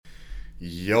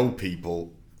Yo,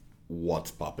 people, what's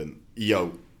poppin'?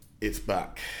 Yo, it's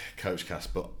back, Coachcast,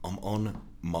 but I'm on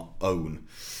my own.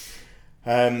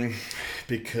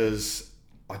 Because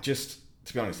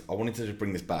to be honest, I wanted to just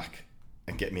bring this back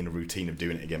and get me in a routine of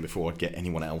doing it again before I get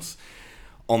anyone else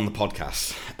on the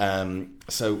podcast.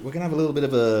 So we're going to have a little bit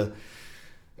of a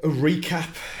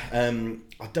recap.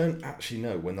 I don't actually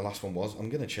know when the last one was. I'm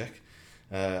going to check.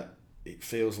 It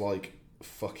feels like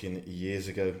fucking years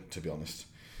ago, to be honest.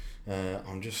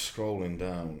 I'm just scrolling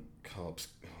down.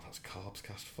 That's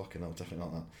Carbscast. Fucking hell, definitely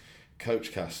not that.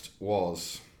 Coachcast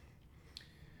was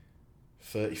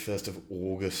 31st of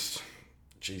August.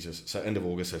 Jesus. So end of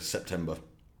August, so September.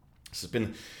 So it's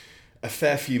been a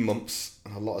fair few months,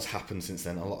 and a lot has happened since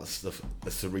then. A lot of stuff.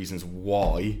 That's the reasons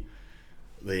why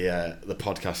the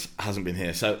podcast hasn't been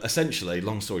here. So essentially,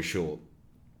 long story short,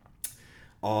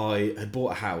 I had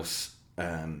bought a house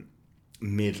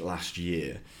mid last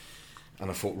year. And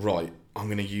I thought, right, I'm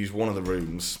going to use one of the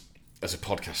rooms as a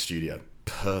podcast studio.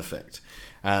 Perfect.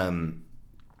 But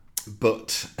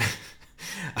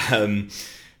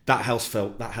that house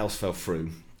fell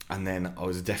through, and then I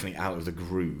was definitely out of the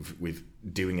groove with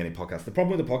doing any podcast. The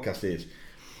problem with the podcast is,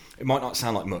 it might not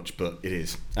sound like much, but it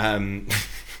is.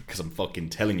 Because I'm fucking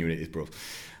telling you it is, bro.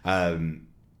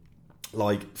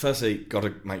 Firstly, got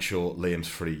to make sure Liam's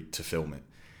free to film it.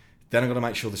 Then I've got to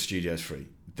make sure the studio's free.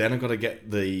 Then I've got to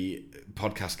get the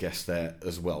podcast guests there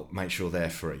as well. Make sure they're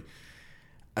free.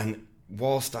 And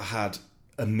whilst I had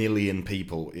 1 million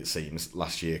people, it seems,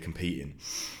 last year competing,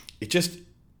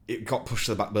 it got pushed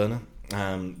to the back burner.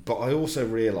 But I also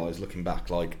realised, looking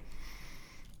back,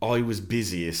 I was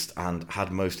busiest and had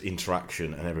most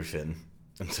interaction and everything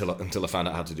until I found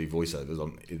out how to do voiceovers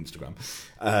on Instagram.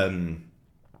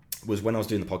 Was when I was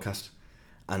doing the podcast.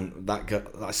 And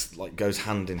that's goes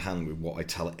hand in hand with what I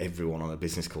tell everyone on a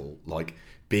business call. Like,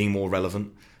 being more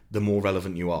relevant. The more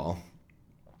relevant you are,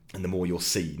 and the more you're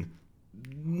seen,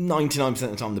 99% of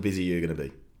the time, the busier you're going to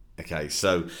be. Okay,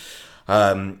 so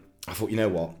I thought, you know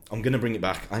what? I'm going to bring it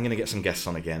back. I'm going to get some guests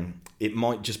on again. It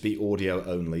might just be audio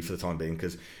only for the time being,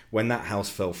 because when that house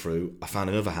fell through, I found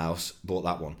another house, bought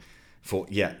that one.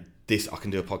 Thought, yeah, I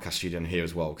can do a podcast studio in here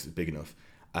as well because it's big enough.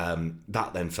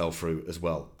 That then fell through as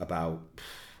well about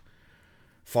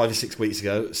 5 or 6 weeks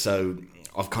ago. So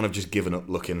I've kind of just given up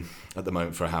looking at the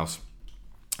moment for a house.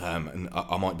 And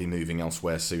I might be moving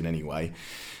elsewhere soon anyway,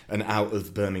 and out of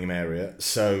the Birmingham area.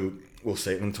 So we'll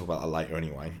see. I'm going to talk about that later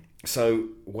anyway. So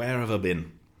where have I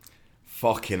been?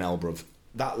 Fucking hell, bruv.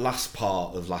 That last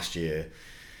part of last year,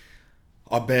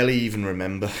 I barely even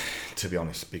remember, to be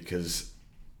honest, because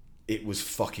it was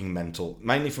fucking mental.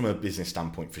 Mainly from a business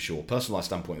standpoint, for sure. Personal life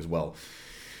standpoint as well.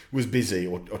 Was busy,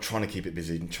 or trying to keep it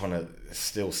busy, and trying to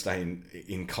still stay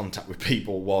in contact with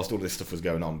people whilst all this stuff was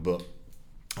going on. But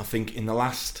I think in the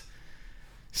last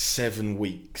 7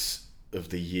 weeks of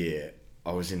the year,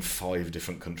 I was in 5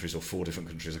 different countries, or 4 different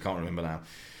countries. I can't remember now.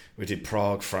 We did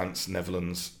Prague, France,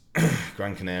 Netherlands,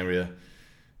 Gran Canaria.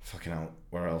 Fucking hell,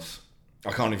 where else?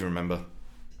 I can't even remember,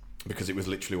 because it was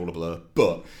literally all a blur.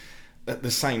 But at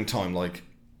the same time,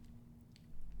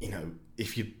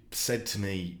 if you said to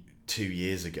me 2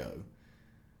 years ago,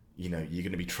 you're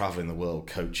going to be traveling the world,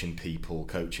 coaching people,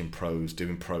 coaching pros,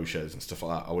 doing pro shows and stuff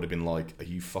like that, I would have been like, are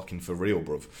you fucking for real,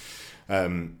 bruv?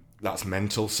 That's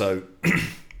mental. So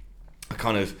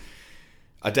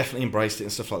I definitely embraced it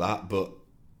and stuff like that, but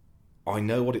I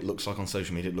know what it looks like on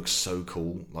social media. It looks so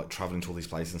cool, like traveling to all these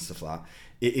places and stuff like that.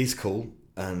 It is cool,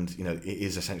 and it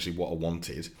is essentially what I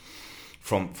wanted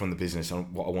from the business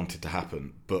and what I wanted to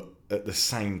happen. But at the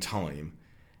same time,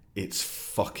 it's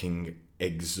fucking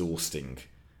exhausting.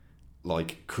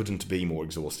 Couldn't be more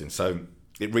exhausting. So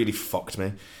it really fucked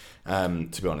me,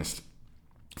 to be honest,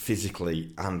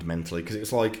 physically and mentally, because it's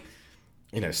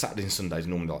Saturday and Sundays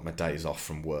normally my days off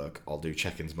from work. I'll do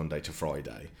check-ins Monday to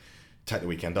Friday, take the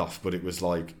weekend off. But it was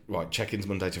right, check-ins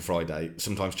Monday to Friday,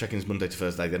 sometimes check-ins Monday to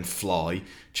Thursday, then fly,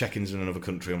 check-ins in another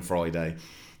country on Friday,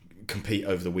 compete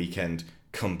over the weekend,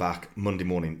 come back Monday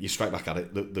morning, you're straight back at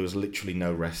it. There was literally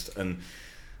no rest. And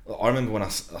I remember when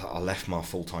I left my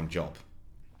full-time job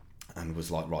and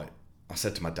was like, right, I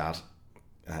said to my dad,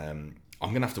 I'm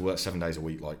going to have to work 7 days a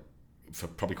week, for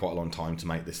probably quite a long time to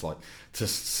make this, to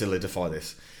solidify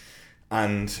this.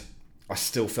 And I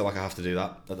still feel like I have to do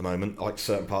that at the moment,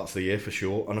 certain parts of the year for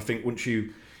sure. And I think once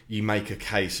you make a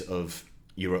case of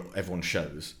you're at everyone's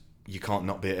shows, you can't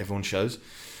not be at everyone's shows.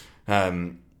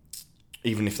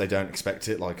 Even if they don't expect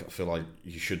it, I feel like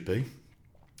you should be.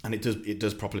 And it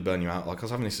does properly burn you out. I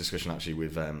was having this discussion actually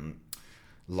with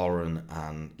Lauren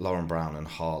Brown and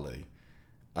Harley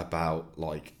about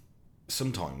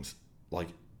sometimes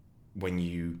when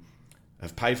you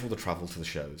have paid for all the travel to the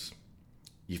shows.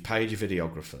 You've paid your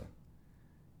videographer.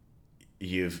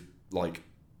 You've like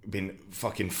been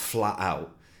fucking flat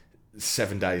out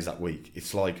 7 days that week.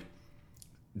 It's like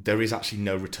there is actually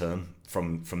no return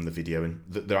from the videoing.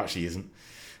 There actually isn't.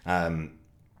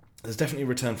 There's definitely a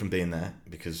return from being there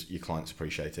because your clients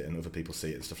appreciate it and other people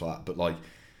see it and stuff like that. But like,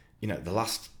 you know, the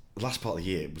last part of the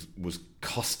year was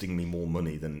costing me more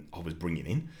money than I was bringing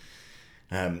in.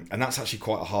 And that's actually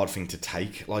quite a hard thing to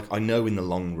take. Like, I know in the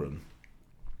long run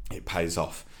it pays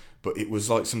off, but it was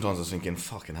like sometimes I was thinking,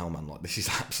 fucking hell, man, like this is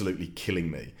absolutely killing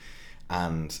me,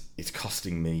 and it's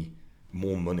costing me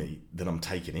more money than I'm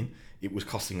taking in. It was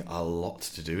costing a lot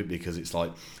to do it because it's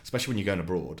like, especially when you're going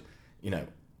abroad, you know,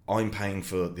 I'm paying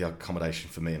for the accommodation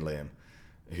for me and Liam,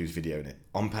 who's videoing it.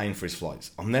 I'm paying for his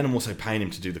flights. I'm also paying him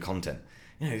to do the content.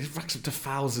 You know, it racks up to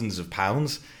thousands of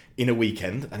pounds in a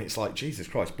weekend, and it's like, Jesus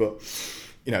Christ. But,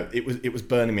 you know, it was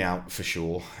burning me out for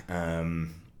sure.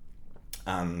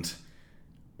 And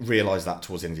realised that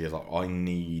towards the end of the year, like, I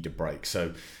need a break.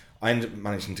 So I ended up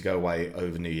managing to go away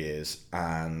over New Year's,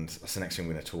 and that's the next thing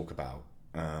we're going to talk about.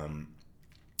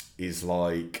 Is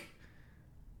like,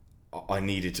 I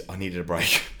needed a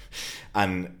break.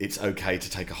 And it's okay to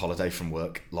take a holiday from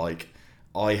work. Like,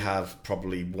 I have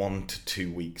probably 1 to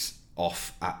 2 weeks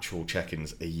off actual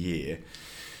check-ins a year,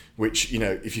 which, you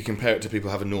know, if you compare it to people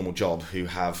who have a normal job who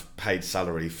have paid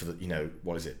salary for the, you know,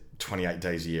 28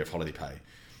 days a year of holiday pay,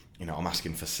 you know, I'm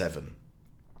asking for 7,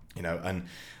 you know. And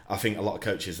I think a lot of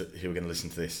coaches who are going to listen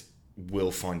to this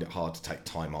will find it hard to take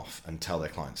time off and tell their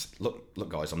clients, look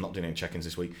guys, I'm not doing any check-ins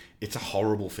this week. It's a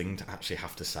horrible thing to actually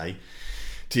have to say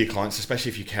to your clients,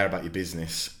 especially if you care about your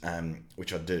business,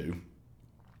 which I do.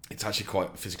 It's actually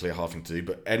quite physically a hard thing to do,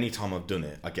 but any time I've done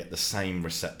it, I get the same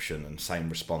reception and same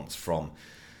response from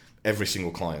every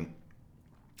single client.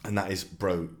 And that is,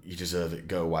 bro, you deserve it.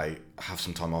 Go away, have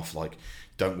some time off. Like,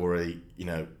 don't worry, you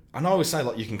know. And I always say,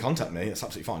 like, you can contact me. It's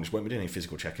absolutely fine. Just won't be doing any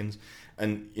physical check-ins.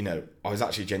 And, you know, I was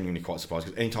actually genuinely quite surprised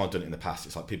because anytime I've done it in the past,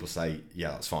 it's like people say,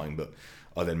 yeah, that's fine, but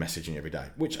I then messaging you every day.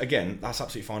 Which, again, that's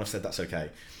absolutely fine. I've said that's okay.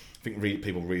 I think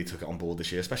people really took it on board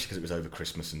this year, especially because it was over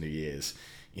Christmas and New Year's.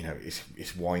 You know,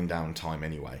 it's wind down time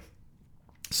anyway.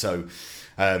 So,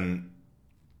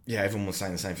 yeah, everyone was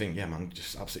saying the same thing. Yeah, man,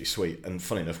 just absolutely sweet. And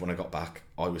funny enough, when I got back,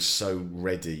 I was so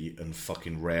ready and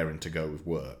fucking raring to go with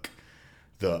work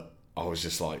that I was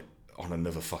just like on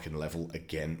another fucking level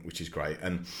again, which is great.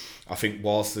 And I think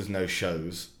whilst there's no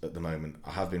shows at the moment,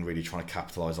 I have been really trying to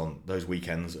capitalise on those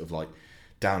weekends of like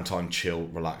downtime, chill,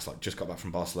 relax. Like, just got back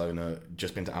from Barcelona,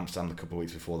 just been to Amsterdam a couple of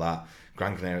weeks before that,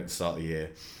 Gran Canaria at the start of the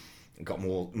year, got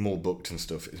more booked and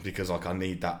stuff. It's because like I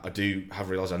need that. I do have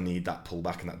realised I need that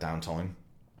pullback and that downtime.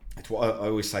 It's what I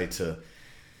always say to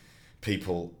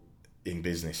people in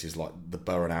business is like the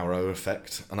bow and arrow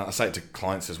effect. And I say it to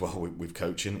clients as well with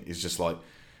coaching, is just like,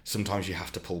 sometimes you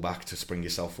have to pull back to spring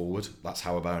yourself forward. That's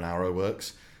how a bow and arrow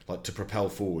works. Like, to propel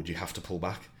forward, you have to pull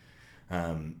back.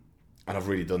 And I've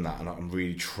really done that, and I'm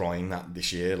really trying that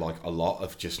this year, like a lot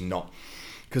of just not,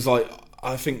 because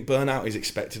I think burnout is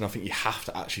expected. And I think you have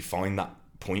to actually find that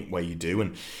point where you do.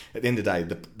 And at the end of the day,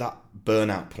 that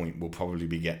burnout point will probably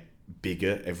get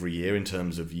bigger every year in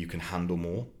terms of you can handle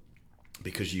more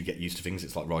because you get used to things.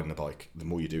 It's like riding a bike. The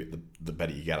more you do it, the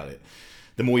better you get at it.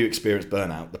 The more you experience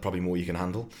burnout, the probably more you can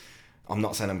handle. I'm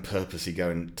not saying I'm purposely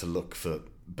going to look for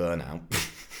burnout.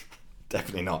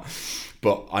 Definitely not.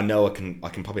 But I know I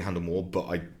can probably handle more, but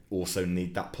I also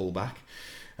need that pullback.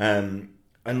 And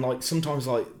like sometimes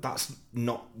like that's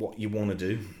not what you want to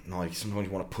do. Like sometimes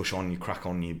you want to push on, you crack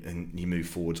on, and you move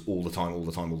forwards all the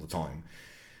time.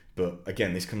 But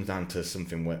again, this comes down to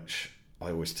something which I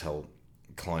always tell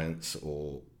clients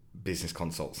or business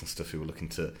consults and stuff who are looking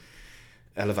to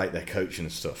elevate their coaching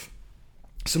and stuff.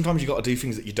 Sometimes you got to do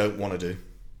things that you don't want to do.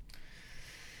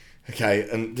 Okay,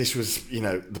 and this was, you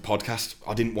know, the podcast.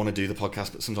 I didn't want to do the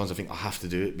podcast, but sometimes I think I have to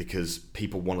do it because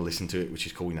people want to listen to it, which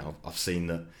is cool. You know, I've seen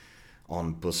that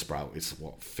on Buzzsprout, it's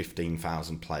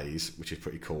 15,000 plays, which is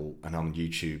pretty cool. And on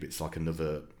YouTube, it's like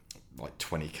another like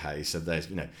 20k. So there's,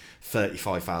 you know,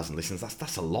 35,000 listens.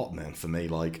 That's a lot, man, for me.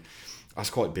 Like,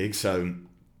 that's quite big. So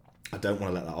I don't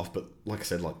want to let that off. But like I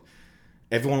said, like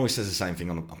everyone always says the same thing.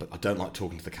 I don't like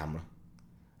talking to the camera.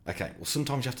 Okay, well,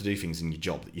 sometimes you have to do things in your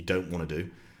job that you don't want to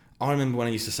do. I remember when I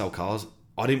used to sell cars,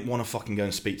 I didn't want to fucking go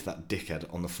and speak to that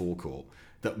dickhead on the forecourt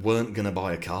that weren't going to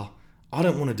buy a car. I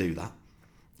don't want to do that.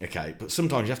 Okay, but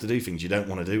sometimes you have to do things you don't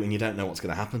want to do and you don't know what's going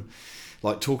to happen.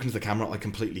 Like talking to the camera, I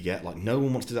completely get. Like, no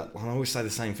one wants to do that. I always say the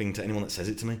same thing to anyone that says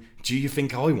it to me. Do you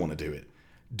think I want to do it?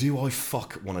 Do I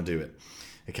want to do it?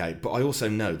 Okay, but I also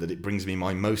know that it brings me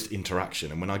my most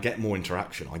interaction. And when I get more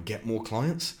interaction, I get more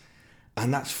clients.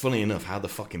 And that's funny enough how the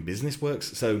fucking business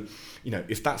works. So,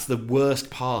 if that's the worst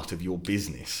part of your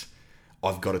business,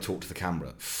 I've got to talk to the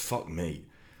camera. Fuck me.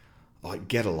 Like,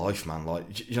 get a life, man.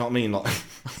 Like, you know what I mean? Like,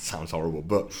 that sounds horrible,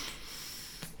 but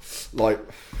like,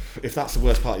 if that's the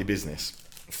worst part of your business,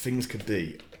 things could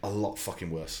be a lot fucking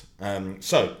worse.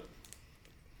 So,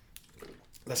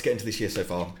 let's get into this year so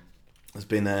far. There's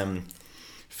been a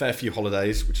fair few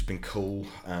holidays, which has been cool.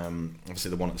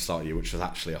 Obviously, the one at the start of the year, which was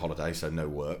actually a holiday, so no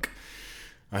work.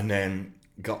 And then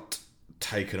got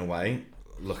taken away,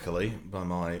 luckily, by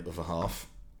my other half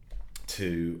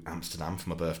to Amsterdam for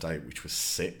my birthday, which was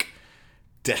sick.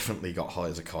 Definitely got high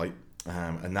as a kite,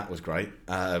 and that was great.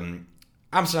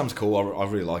 Amsterdam's cool. I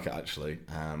really like it, actually.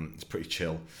 It's pretty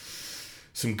chill.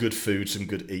 Some good food, some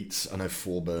good eats. I know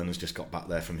Forburn has just got back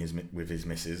there with his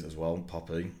missus as well,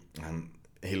 Poppy, and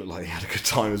he looked like he had a good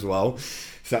time as well.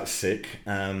 So that's sick.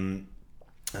 And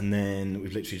then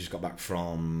we've literally just got back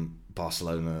from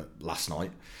Barcelona last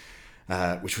night,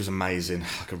 which was amazing.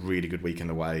 Like a really good weekend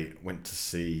away. Went to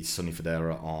see Sonny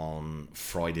Fodera on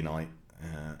Friday night,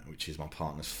 which is my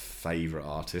partner's favourite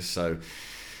artist. So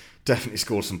definitely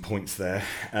scored some points there.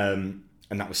 And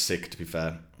that was sick, to be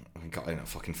fair. I got in at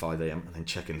fucking 5 a.m. and then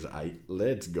check-ins at 8.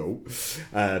 Let's go.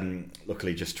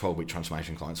 Luckily, just 12-week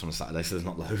transformation clients on a Saturday, so there's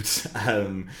not loads.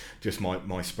 Just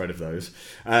my spread of those.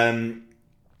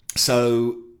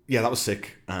 So, yeah, that was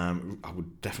sick. I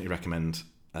would definitely recommend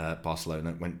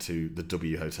Barcelona. Went to the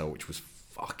W Hotel, which was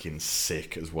fucking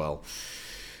sick as well.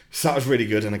 So that was really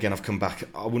good. And again, I've come back,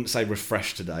 I wouldn't say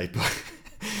refreshed today, but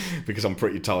because I'm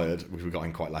pretty tired. We got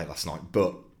in quite late last night.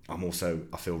 But I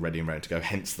feel ready and ready to go.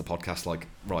 Hence the podcast, like,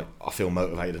 right, I feel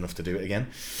motivated enough to do it again.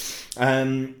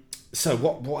 So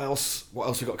what else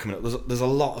we got coming up? There's a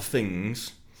lot of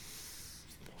things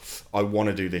I want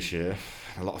to do this year.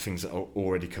 A lot of things that are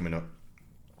already coming up,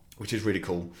 which is really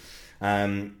cool.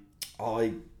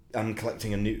 I am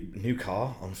collecting a new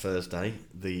car on Thursday,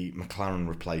 the McLaren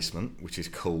replacement, which is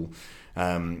cool.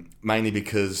 Mainly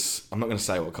because I'm not going to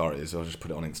say what car it is. I'll just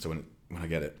put it on Insta when I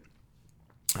get it.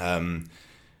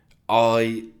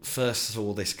 I first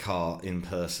saw this car in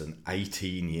person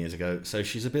 18 years ago, so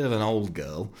she's a bit of an old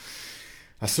girl.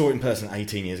 I saw it in person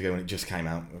 18 years ago when it just came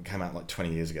out. It came out like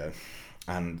 20 years ago,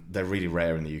 and they're really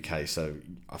rare in the UK, so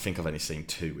I think I've only seen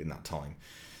 2 in that time.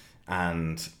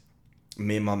 And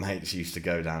me and my mates used to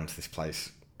go down to this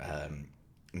place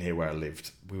near where I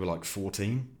lived. We were like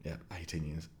 14,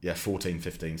 18 years. 14,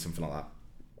 15, something like that.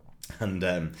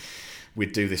 And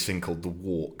we'd do this thing called the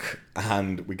walk,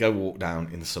 and we'd go walk down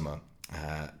in the summer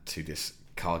to this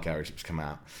car garage that was come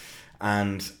out,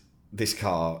 and this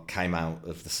car came out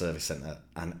of the service centre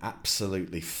and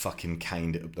absolutely fucking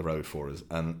caned it up the road for us,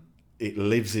 and it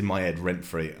lives in my head rent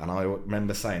free. And I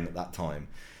remember saying at that time,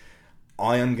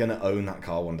 I am going to own that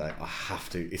car one day. I have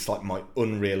to. It's like my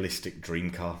unrealistic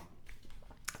dream car,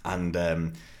 and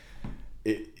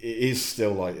It is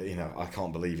still like, I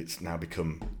can't believe it's now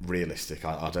become realistic.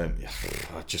 I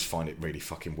just find it really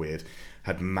fucking weird.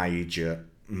 Had major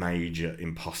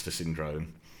imposter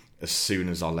syndrome as soon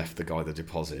as I left the guy the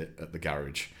deposit at the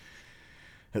garage,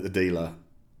 at the dealer.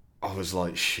 I was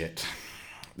like, shit,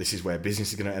 this is where business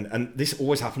is going to end. And this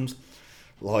always happens.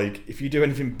 Like, if you do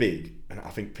anything big, and I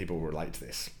think people will relate to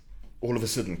this, all of a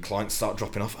sudden clients start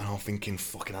dropping off, and I'm thinking,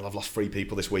 fucking hell, I've lost 3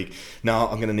 people this week. Now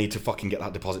I'm going to need to fucking get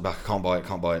that deposit back. I can't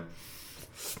buy it.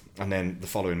 And then the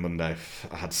following Monday,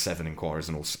 I had 7 inquiries,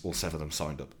 and all 7 of them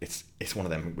signed up. It's one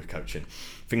of them with coaching.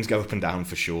 Things go up and down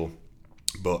for sure.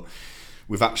 But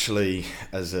we've actually,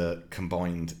 as a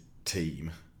combined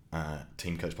team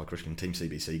coached by Christian, Team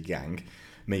CBC gang,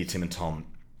 me, Tim and Tom,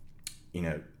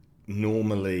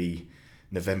 normally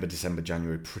November, December,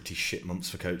 January, pretty shit months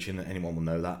for coaching. Anyone will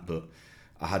know that. But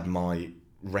I had my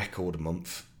record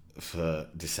month for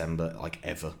December, like,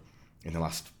 ever in the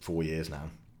last 4 years now.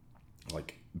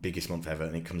 Like, biggest month ever,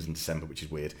 and it comes in December, which is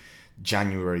weird.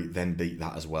 January then beat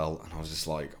that as well, and I was just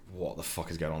like, what the fuck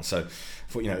is going on? So I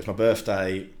thought, it's my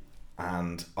birthday,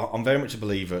 and I'm very much a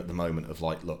believer at the moment of,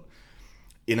 like, look,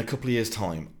 in a couple of years'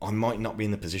 time, I might not be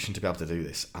in the position to be able to do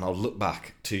this, and I'll look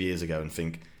back 2 years ago and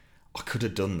think, I could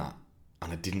have done that,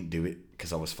 and I didn't do it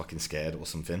because I was fucking scared or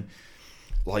something.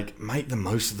 Like, make the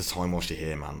most of the time whilst you're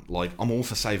here, man. Like, I'm all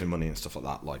for saving money and stuff like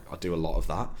that. Like, I do a lot of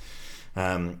that.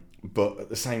 But at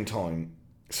the same time,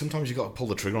 sometimes you've got to pull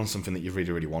the trigger on something that you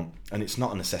really, really want. And it's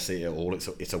not a necessity at all.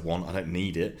 It's a want. I don't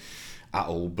need it at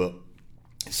all, but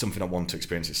it's something I want to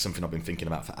experience. It's something I've been thinking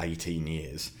about for 18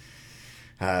 years.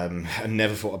 I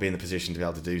never thought I'd be in the position to be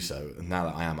able to do so. And now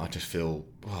that I am, I just feel,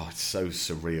 it's so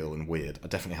surreal and weird. I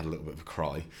definitely had a little bit of a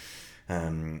cry.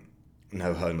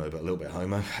 No homo, but a little bit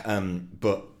homo.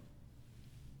 But,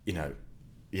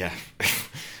 yeah,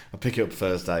 I pick it up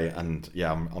Thursday, and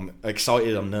yeah, I'm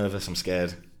excited, I'm nervous, I'm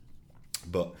scared,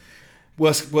 but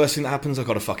worst thing that happens, I've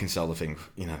got to fucking sell the thing.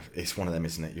 You know, it's one of them,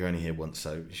 isn't it? You're only here once,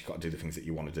 so you've got to do the things that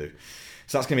you want to do.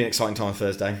 So that's going to be an exciting time on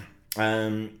Thursday.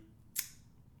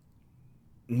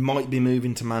 Might be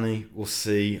moving to Manny, we'll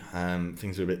see.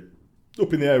 Things are a bit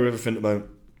up in the air with everything at the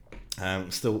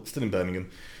moment. Still in Birmingham,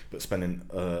 but spending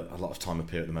a lot of time up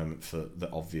here at the moment for the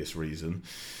obvious reason.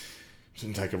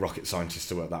 Shouldn't take a rocket scientist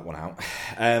to work that one out.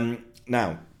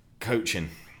 Now, coaching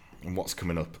and what's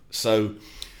coming up. So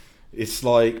it's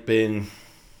like been,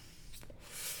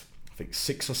 I think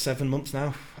 6 or 7 months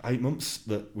now, 8 months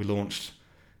that we launched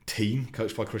Team,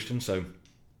 coached by Christian. So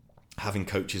having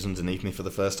coaches underneath me for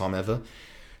the first time ever,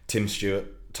 Tim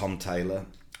Stewart, Tom Taylor,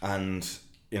 and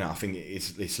you know, I think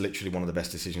it's literally one of the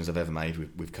best decisions I've ever made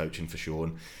with coaching for sure.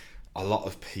 And a lot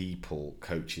of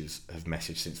coaches have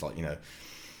messaged since, like, you know,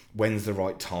 when's the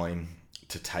right time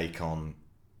to take on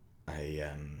a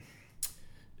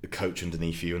coach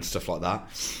underneath you and stuff like that.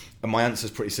 And my answer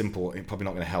is pretty simple. It's probably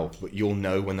not going to help, but you'll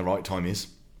know when the right time is.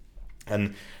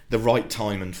 And the right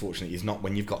time, unfortunately, is not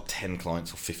when you've got 10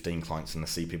 clients or 15 clients and I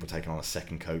see people taking on a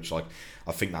second coach. Like,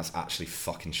 I think that's actually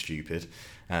fucking stupid,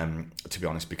 to be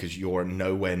honest, because you're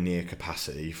nowhere near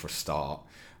capacity for a start.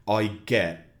 I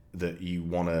get that you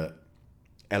want to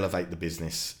elevate the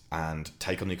business and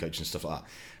take on new coaches and stuff like that.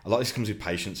 A lot of this comes with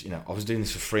patience. You know, I was doing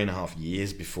this for 3.5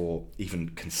 years before even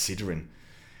considering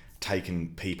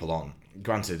taking people on.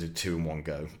 Granted, I did 2 in one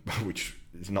go, which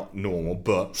is not normal,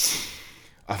 but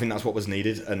I think that's what was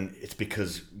needed. And it's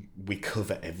because we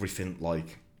cover everything.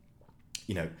 Like,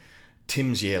 you know,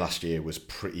 Tim's year last year was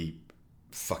pretty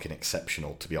fucking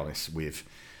exceptional, to be honest, with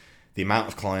the amount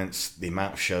of clients, the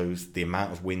amount of shows, the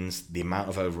amount of wins, the amount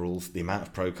of overalls, the amount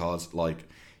of pro cards. Like,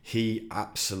 he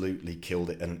absolutely killed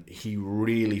it, and he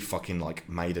really fucking like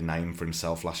made a name for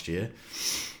himself last year,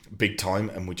 big time.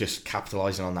 And we're just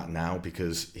capitalizing on that now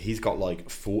because he's got like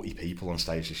 40 people on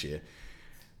stage this year,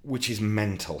 which is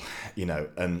mental, you know.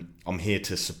 And I'm here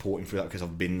to support him through that because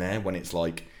I've been there when it's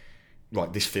like,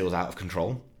 right, this feels out of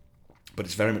control, but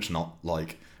it's very much not.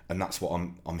 Like, and that's what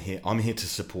I'm here to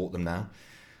support them now.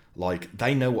 Like,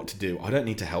 they know what to do. I don't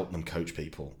need to help them coach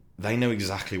people. They know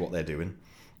exactly what they're doing.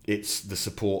 It's the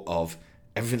support of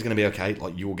everything's going to be okay.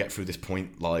 Like, you will get through this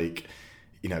point. Like,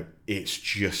 you know, it's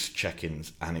just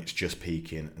check-ins and it's just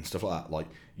peaking and stuff like that. Like,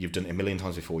 you've done it a million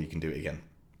times before, you can do it again.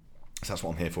 So that's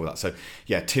what I'm here for. That. So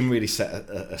yeah, Tim really set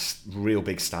a real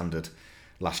big standard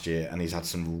last year, and he's had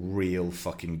some real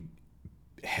fucking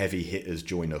heavy hitters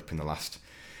join up in the last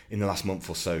month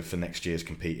or so for next year's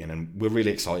competing, and we're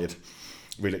really excited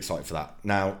for that.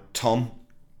 Now, Tom,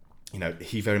 you know,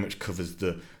 he very much covers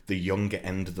the younger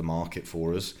end of the market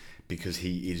for us because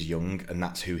he is young, and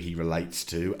that's who he relates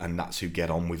to, and that's who get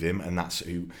on with him, and that's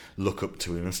who look up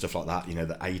to him and stuff like that. You know,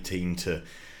 the 18 to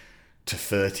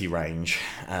 30 range,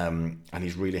 and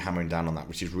he's really hammering down on that,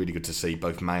 which is really good to see,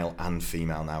 both male and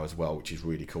female now as well, which is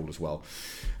really cool as well.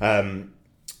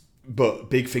 But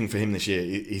big thing for him this year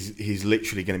is he's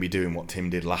literally going to be doing what Tim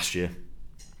did last year,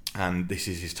 and this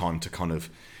is his time to kind of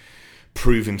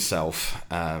prove himself,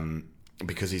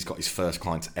 because he's got his first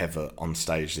clients ever on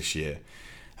stage this year,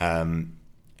 and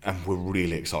we're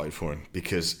really excited for him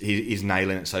because he's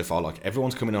nailing it so far. Like,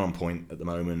 everyone's coming on point at the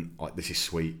moment. Like, this is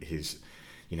sweet. He's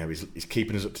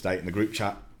keeping us up to date in the group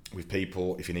chat with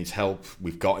people. If he needs help,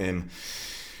 we've got him.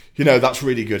 You know, that's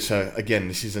really good. So again,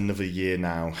 this is another year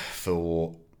now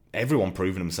for everyone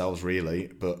proving themselves, really.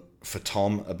 But for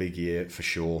Tom, a big year for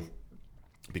sure,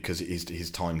 because it is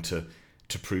his time to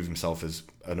prove himself as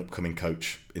an upcoming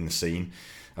coach in the scene.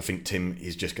 I think Tim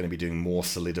is just going to be doing more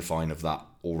solidifying of that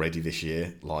already this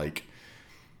year. Like,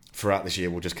 throughout this year,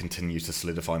 we'll just continue to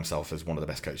solidify himself as one of the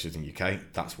best coaches in the UK.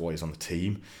 That's why he's on the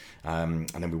team. And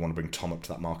then we want to bring Tom up to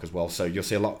that mark as well. So you'll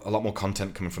see a lot more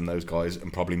content coming from those guys,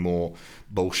 and probably more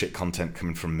bullshit content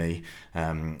coming from me,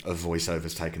 of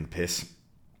voiceovers taking the piss.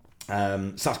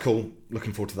 So that's cool.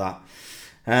 Looking forward to that.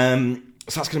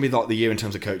 So that's going to be like the year in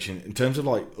terms of coaching. In terms of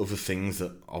like other things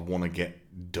that I want to get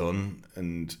done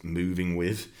and moving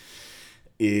with,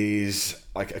 is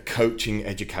like a coaching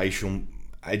education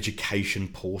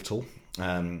portal.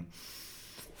 I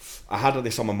had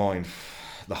this on my mind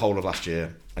the whole of last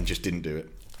year and just didn't do it,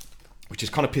 which has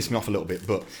kind of pissed me off a little bit,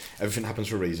 but everything happens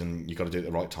for a reason. You've got to do it at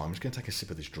the right time. I'm just going to take a sip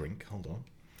of this drink. Hold on.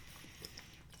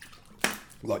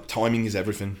 Like, timing is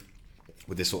everything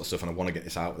with this sort of stuff, and I want to get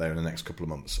this out there in the next couple of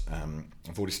months.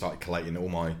 I've already started collating all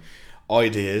my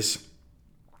ideas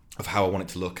of how I want it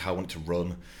to look, how I want it to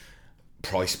run,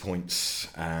 price points,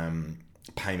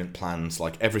 payment plans,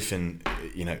 like everything,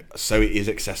 you know, so it is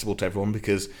accessible to everyone,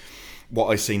 because what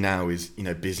I see now is, you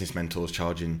know, business mentors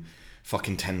charging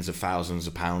fucking tens of thousands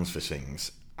of pounds for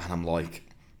things. And I'm like,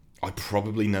 I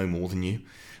probably know more than you.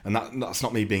 And that's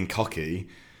not me being cocky.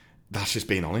 That's just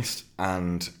being honest.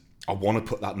 And I want to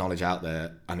put that knowledge out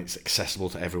there, and it's accessible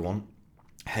to everyone.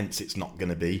 Hence, it's not going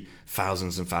to be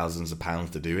thousands and thousands of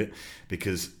pounds to do it,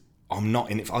 because I'm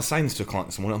not in it. I was saying this to a client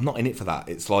this morning, I'm not in it for that.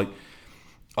 It's like,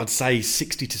 I'd say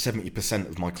 60 to 70%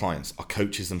 of my clients are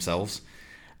coaches themselves.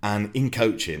 And in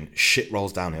coaching, shit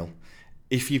rolls downhill.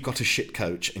 If you've got a shit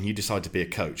coach and you decide to be a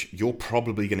coach, you're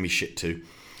probably going to be shit too.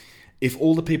 If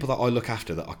all the people that I look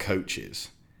after that are coaches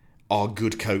are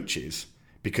good coaches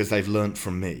because they've learnt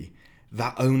from me,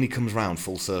 that only comes round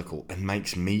full circle and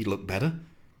makes me look better.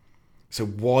 So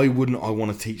why wouldn't I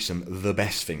want to teach them the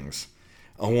best things?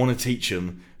 I want to teach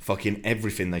them fucking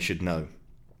everything they should know.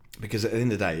 Because at the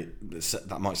end of the day,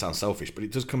 that might sound selfish, but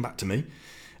it does come back to me.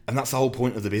 And that's the whole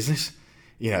point of the business,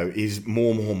 you know, is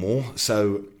more.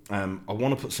 So I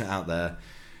want to put something out there.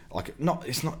 Like,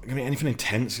 it's not going to be anything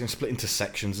intense. It's going to split into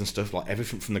sections and stuff, like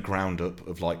everything from the ground up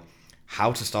of like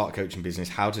how to start a coaching business,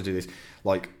 how to do this,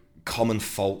 like common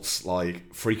faults,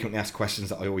 like frequently asked questions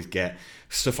that I always get,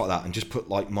 stuff like that, and just put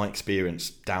like my experience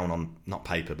down on, not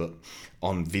paper, but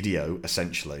on video,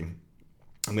 essentially.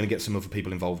 I'm going to get some other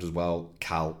people involved as well,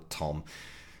 Cal, Tom,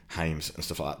 Hames, and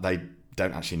stuff like that. They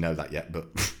don't actually know that yet, but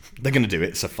they're going to do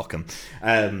it, so fuck them.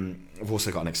 I've also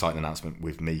got an exciting announcement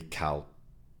with me, Cal,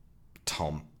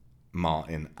 Tom,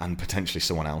 Martin, and potentially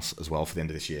someone else as well for the end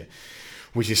of this year,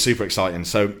 which is super exciting.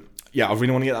 So yeah, I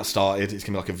really want to get that started. It's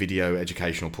going to be like a video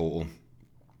educational portal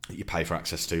that you pay for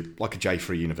access to, like a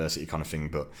J3 university kind of thing,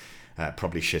 but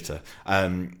probably shitter.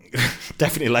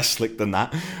 Definitely less slick than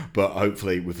that, but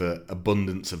hopefully with an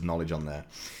abundance of knowledge on there.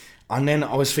 And then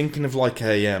I was thinking of like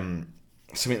a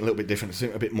something a little bit different,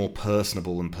 something a bit more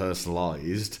personable and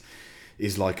personalised,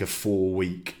 is like a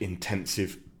 4-week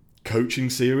intensive coaching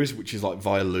series, which is like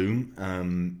via Zoom,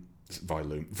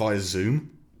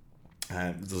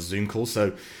 the Zoom call.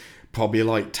 So probably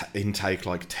like intake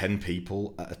like 10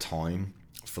 people at a time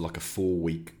for like a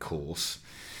 4-week course.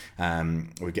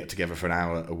 We get together for an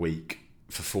hour a week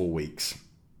for 4 weeks,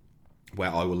 where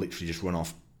I will literally just run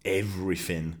off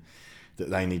everything that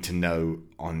they need to know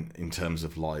in terms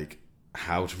of like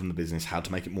how to run the business, how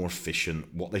to make it more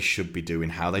efficient, what they should be doing,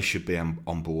 how they should be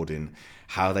onboarding,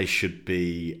 how they should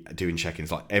be doing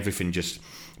check-ins, like everything just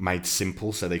made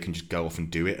simple so they can just go off and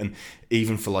do it. And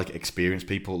even for like experienced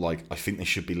people, like I think they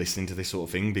should be listening to this sort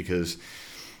of thing, because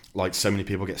like so many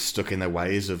people get stuck in their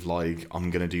ways of like,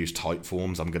 I'm going to use type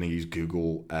forms, I'm going to use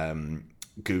Google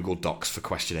Docs for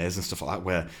questionnaires and stuff like that,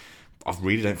 where I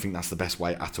really don't think that's the best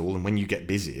way at all. And when you get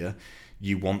busier,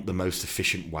 you want the most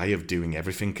efficient way of doing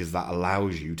everything, because that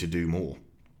allows you to do more.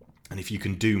 And if you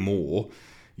can do more,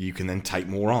 you can then take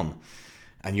more on.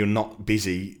 And you're not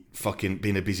busy fucking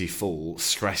being a busy fool,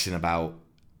 stressing about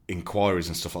inquiries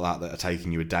and stuff like that are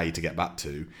taking you a day to get back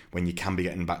to, when you can be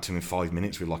getting back to them in 5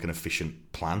 minutes with like an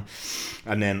efficient plan.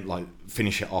 And then like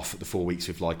finish it off at the 4 weeks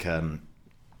with like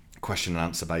question and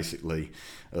answer, basically,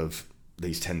 of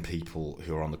these 10 people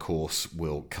who are on the course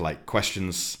will collate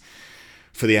questions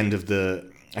for the end of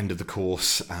the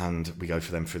course, and we go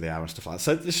for them through the hour and stuff like that.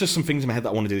 So there's just some things in my head that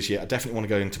I want to do this year. I definitely want to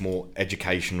go into more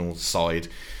educational side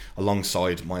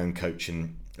alongside my own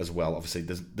coaching as well. Obviously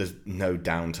there's no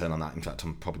downturn on that. In fact,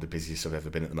 I'm probably the busiest I've ever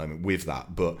been at the moment with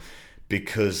that, but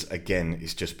because again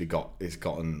it's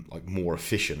gotten like more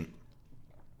efficient,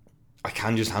 I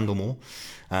can just handle more.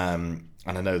 And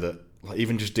I know that like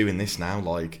even just doing this now,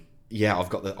 like yeah,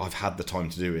 I've had the time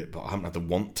to do it, but I haven't had the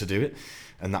want to do it.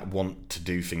 And that want to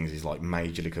do things is like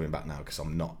majorly coming back now, because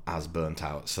I'm not as burnt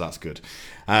out. So that's good.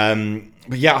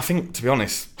 But yeah, I think, to be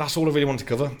honest, that's all I really want to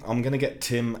cover. I'm going to get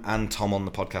Tim and Tom on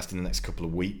the podcast in the next couple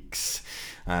of weeks.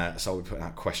 So I'll be putting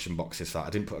out question boxes for that. I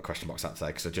didn't put a question box out today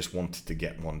because I just wanted to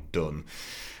get one done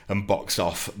and boxed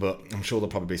off. But I'm sure there'll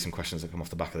probably be some questions that come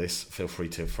off the back of this. Feel free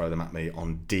to throw them at me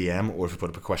on DM, or if you put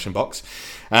up a question box.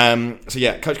 So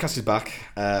yeah, Coachcast is back.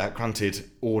 Granted,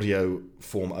 audio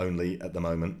form only at the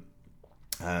moment.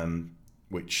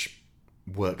 Which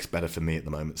works better for me at the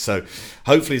moment. So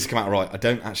hopefully it's come out right.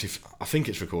 I think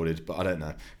it's recorded, but I don't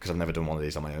know, because I've never done one of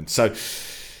these on my own. So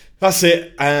that's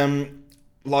it.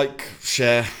 Like,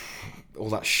 share, all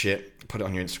that shit. Put it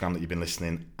on your Instagram that you've been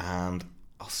listening, and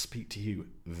I'll speak to you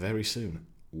very soon.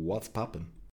 What's poppin'?